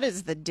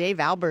the Dave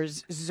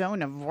Albers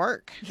zone of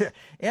work. Yeah,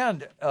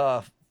 and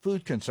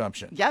food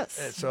consumption. Yes.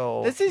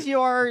 So this is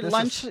your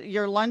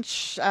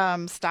lunch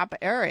stop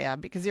area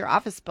because your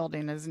office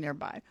building is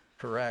nearby.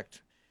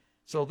 Correct.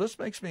 So this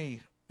makes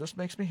me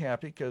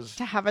happy because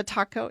to have a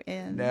Taco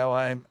Inn. Now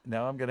I'm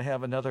going to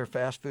have another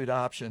fast food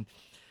option.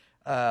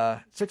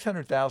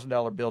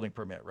 $600,000 building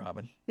permit,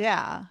 Robin.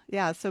 Yeah.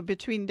 So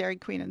between Dairy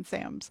Queen and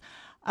Sam's.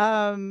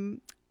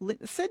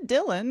 Sid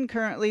Dillon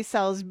currently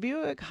sells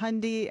Buick,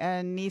 Hyundai,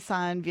 and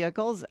Nissan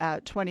vehicles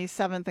at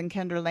 27th and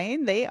Kinder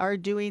Lane. They are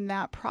doing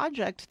that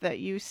project that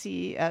you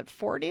see at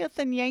 40th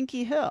and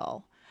Yankee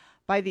Hill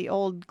by the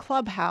old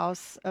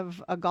clubhouse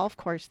of a golf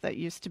course that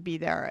used to be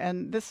there.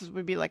 And this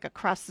would be like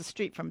across the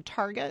street from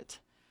Target.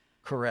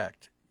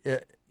 Correct.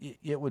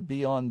 It would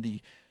be on the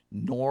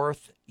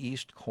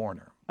northeast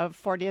corner of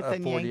 40th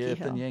and Yankee Hill.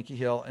 40th and Yankee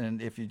Hill.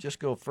 And if you just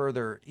go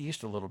further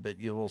east a little bit,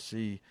 you will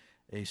see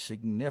a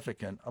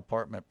significant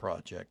apartment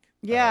project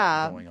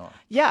going on.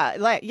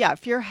 Yeah.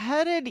 If you're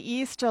headed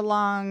east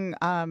along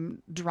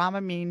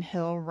Dramamine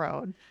Hill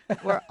Road,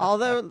 where all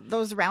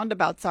those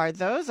roundabouts are,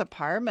 those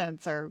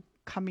apartments are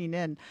coming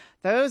in.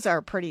 Those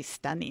are pretty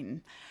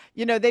stunning.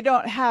 You know,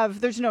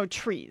 there's no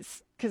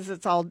trees because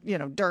it's all,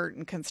 dirt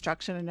and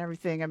construction and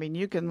everything. I mean,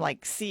 you can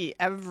see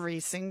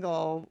every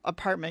single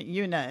apartment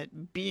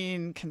unit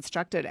being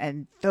constructed,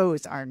 and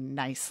those are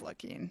nice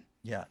looking.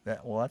 Yeah,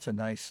 that's a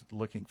nice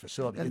looking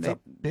facility. It's a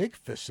big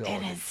facility.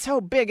 And it's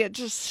so big. It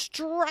just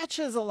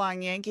stretches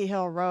along Yankee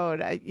Hill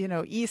Road,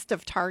 east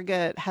of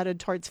Target, headed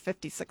towards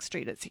 56th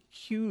Street. It's a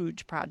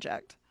huge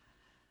project.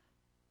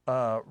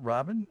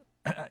 Robin,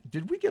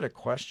 did we get a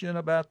question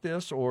about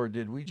this, or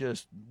did we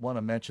just want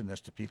to mention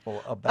this to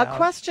people about a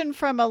question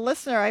from a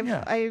listener?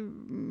 I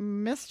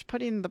missed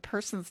putting the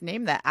person's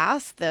name that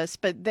asked this,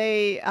 but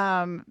they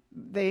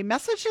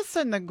messaged us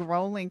in the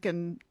Grow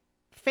Lincoln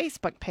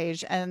Facebook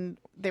page, and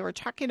they were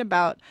talking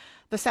about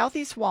the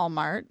Southeast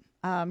Walmart,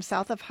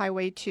 south of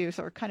Highway 2,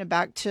 so we're kind of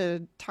back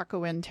to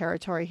Taco Inn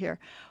territory here,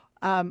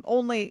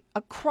 only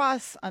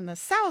across on the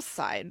south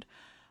side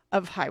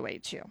of Highway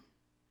 2.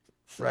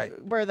 So right.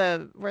 Where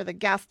the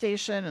gas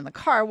station and the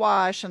car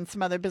wash and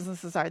some other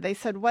businesses are. They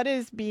said, what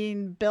is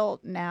being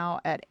built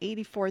now at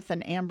 84th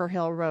and Amber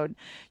Hill Road?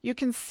 You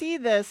can see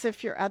this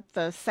if you're at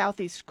the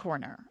southeast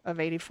corner of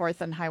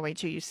 84th and Highway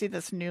 2. You see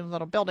this new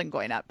little building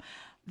going up.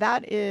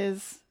 That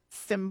is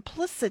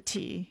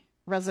Simplicity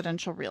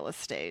Residential Real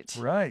Estate.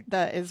 Right.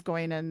 That is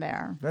going in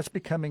there. That's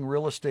becoming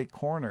Real Estate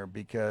Corner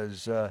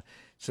because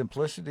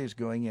Simplicity is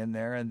going in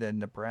there, and then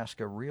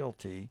Nebraska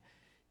Realty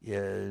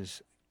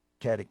is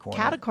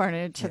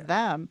catty-corner to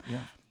them.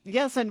 Yeah.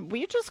 Yes, and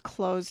we just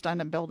closed on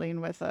a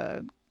building with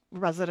a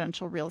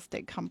residential real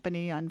estate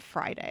company on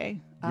Friday.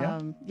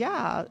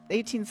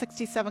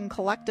 1867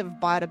 Collective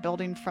bought a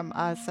building from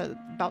us at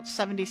about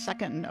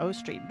 72nd and O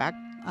Street, back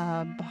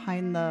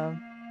behind the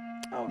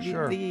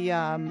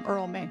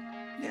Earl May.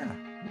 Yeah.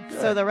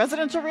 Good. So the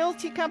residential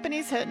realty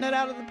company's hitting it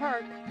out of the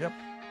park. Yep.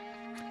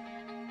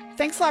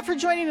 Thanks a lot for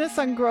joining us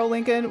on Grow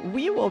Lincoln.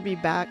 We will be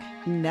back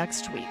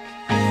next week.